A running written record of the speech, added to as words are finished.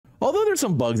Although there's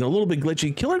some bugs and a little bit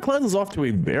glitchy, Killer Klowns is off to a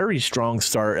very strong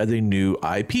start as a new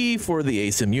IP for the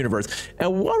Asyms universe. And I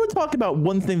want to talk about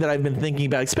one thing that I've been thinking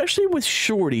about, especially with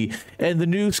Shorty and the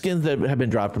new skins that have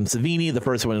been dropped from Savini. The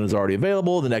first one is already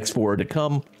available, the next 4 are to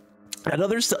come. And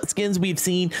other skins we've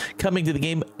seen coming to the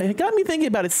game, it got me thinking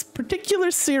about a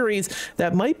particular series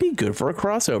that might be good for a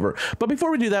crossover. But before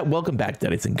we do that, welcome back,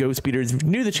 Deadites and Ghost Speeders. If you're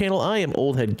new to the channel, I am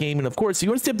Old Head Gaming. Of course, if you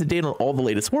want to stay up to date on all the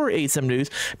latest horror ASM news,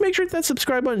 make sure to hit that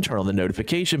subscribe button and turn on the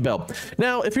notification bell.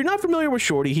 Now, if you're not familiar with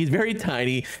Shorty, he's very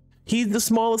tiny. He's the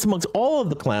smallest amongst all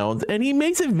of the clowns, and he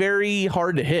makes it very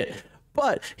hard to hit.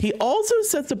 But he also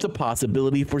sets up the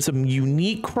possibility for some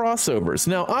unique crossovers.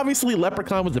 Now, obviously,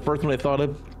 Leprechaun was the first one I thought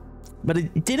of, but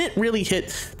it didn't really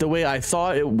hit the way I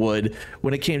thought it would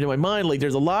when it came to my mind. Like,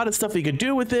 there's a lot of stuff you could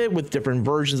do with it, with different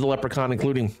versions of Leprechaun,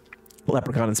 including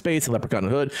Leprechaun in Space and Leprechaun in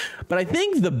Hood. But I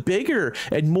think the bigger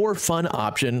and more fun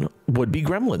option would be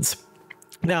Gremlins.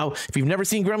 Now, if you've never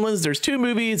seen Gremlins, there's 2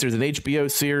 movies, there's an HBO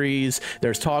series,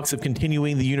 there's talks of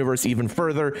continuing the universe even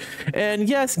further. And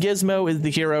yes, Gizmo is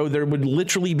the hero. There would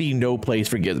literally be no place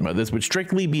for Gizmo. This would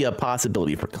strictly be a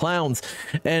possibility for clowns.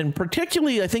 And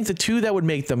particularly, I think the 2 that would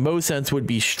make the most sense would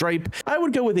be Stripe. I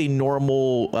would go with a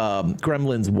normal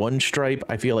Gremlins 1 Stripe.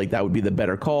 I feel like that would be the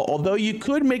better call. Although you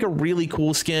could make a really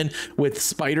cool skin with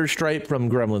Spider Stripe from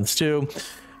Gremlins 2.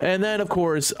 And then, of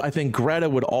course, I think Greta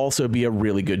would also be a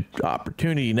really good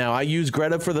opportunity. Now, I use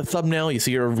Greta for the thumbnail. You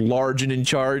see her large and in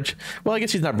charge. Well, I guess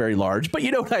she's not very large, but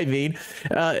you know what I mean.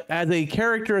 As a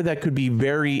character that could be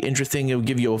very interesting, it would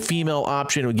give you a female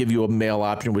option. It would give you a male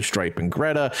option with Stripe and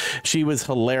Greta. She was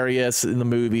hilarious in the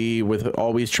movie with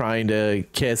always trying to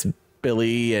kiss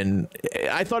Billy, and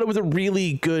I thought it was a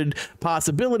really good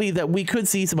possibility that we could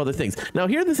see some other things. Now,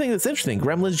 here's the thing that's interesting.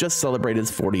 Gremlins just celebrated its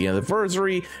 40th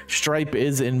anniversary. Stripe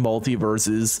is in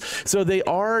multiverses, so they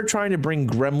are trying to bring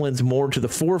Gremlins more to the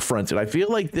forefront, and I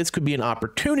feel like this could be an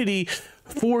opportunity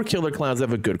for Killer Klowns to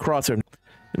have a good crossover.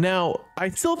 Now, I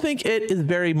still think it is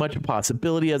very much a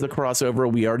possibility as a crossover.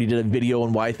 We already did a video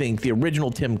on why I think the original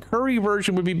Tim Curry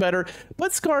version would be better,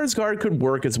 but Skarsgård could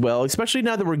work as well, especially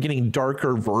now that we're getting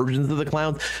darker versions of the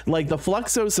clowns. Like the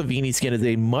Fluxo Savini skin is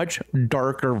a much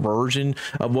darker version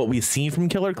of what we've seen from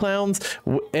Killer Klowns,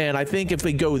 and I think if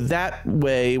they go that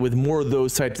way with more of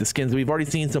those types of skins, we've already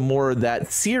seen some more of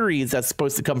that series that's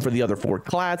supposed to come for the other 4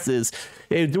 classes.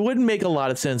 It wouldn't make a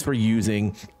lot of sense for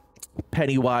using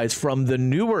Pennywise from the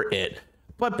newer It.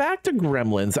 But back to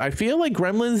Gremlins, I feel like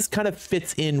Gremlins kind of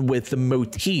fits in with the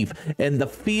motif and the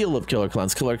feel of Killer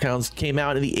Klowns. Killer Klowns came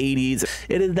out in the 80s.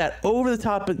 It is that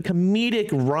over-the-top comedic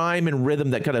rhyme and rhythm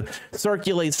that kind of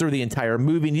circulates through the entire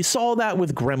movie. And you saw that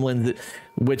with Gremlins,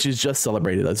 which is just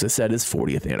celebrated, as I said, its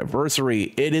 40th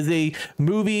anniversary. It is a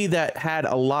movie that had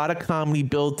a lot of comedy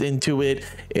built into it.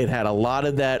 It had a lot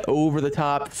of that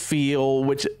over-the-top feel,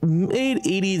 which made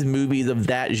 80s movies of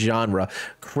that genre.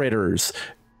 Critters,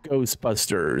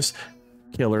 Ghostbusters,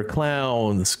 Killer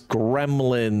Klowns,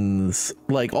 Gremlins,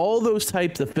 like all those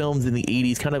types of films in the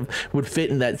 80s kind of would fit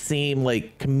in that same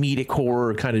like comedic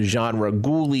horror kind of genre.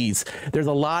 Ghoulies. There's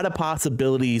a lot of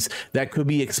possibilities that could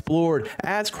be explored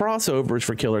as crossovers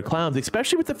for Killer Klowns,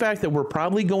 especially with the fact that we're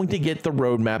probably going to get the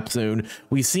roadmap soon.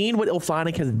 We've seen what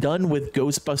Illfonic has done with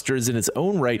Ghostbusters in its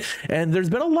own right, and there's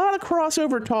been a lot of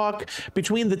crossover talk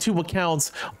between the 2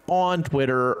 accounts on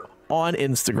Twitter, on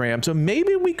Instagram, so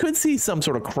maybe we could see some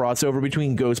sort of crossover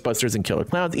between Ghostbusters and Killer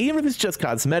Klowns, even if it's just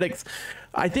cosmetics.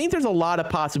 I think there's a lot of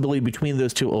possibility between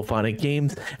those 2 Illfonic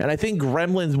games, and I think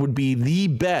Gremlins would be the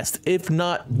best, if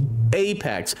not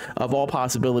apex, of all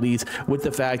possibilities with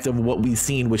the fact of what we've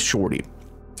seen with Shorty.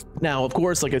 Now, of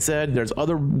course, like I said, there's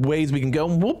other ways we can go,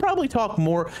 and we'll probably talk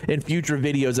more in future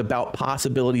videos about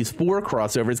possibilities for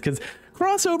crossovers, because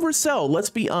crossovers sell. Let's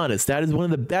be honest, that is one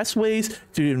of the best ways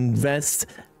to invest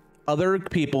other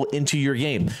people into your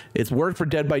game. It's worked for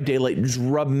Dead by Daylight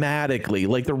dramatically.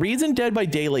 Like, the reason Dead by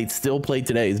Daylight still played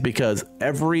today is because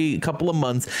every couple of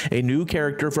months a new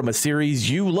character from a series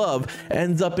you love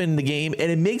ends up in the game,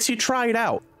 and it makes you try it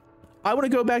out. I want to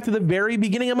go back to the very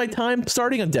beginning of my time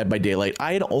starting on Dead by Daylight.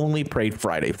 I had only played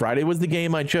Friday. Friday was the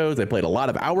game I chose. I played a lot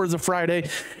of hours of Friday,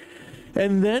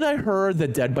 and then I heard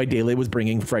that Dead by Daylight was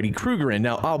bringing Freddy Krueger in.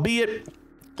 Now, albeit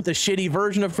the shitty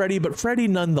version of Freddy, but Freddy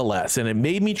nonetheless, and it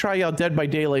made me try out Dead by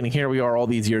Daylight, and here we are all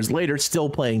these years later still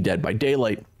playing Dead by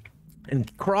Daylight.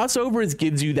 And crossovers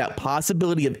gives you that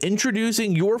possibility of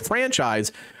introducing your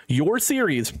franchise, your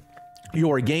series,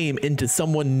 your game into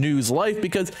someone new's life,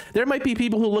 because there might be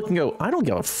people who look and go, I don't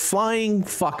give a flying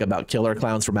fuck about Killer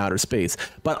Klowns from Outer Space,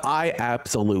 but I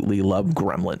absolutely love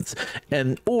Gremlins,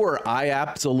 or I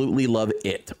absolutely love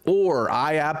It, or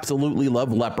I absolutely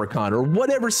love Leprechaun, or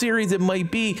whatever series it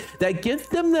might be, that gets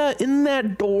them in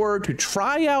that door to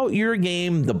try out your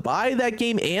game, to buy that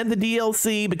game and the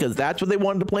DLC, because that's what they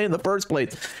wanted to play in the first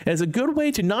place. And it's a good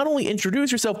way to not only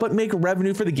introduce yourself, but make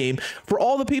revenue for the game for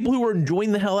all the people who are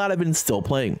enjoying the hell out of it and still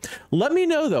playing. Let me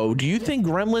know though, do you think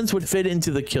Gremlins would fit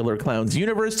into the Killer Klowns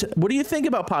universe? What do you think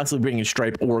about possibly bringing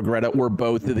Stripe or Greta or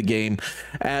both to the game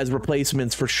as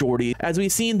replacements for Shorty, as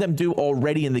we've seen them do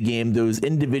already in the game? Those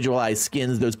individualized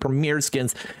skins, those premier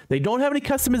skins, they don't have any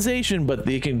customization, but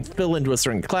they can fill into a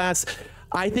certain class.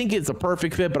 I think it's a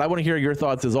perfect fit, but I want to hear your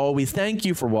thoughts as always. Thank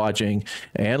you for watching,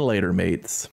 and later, mates.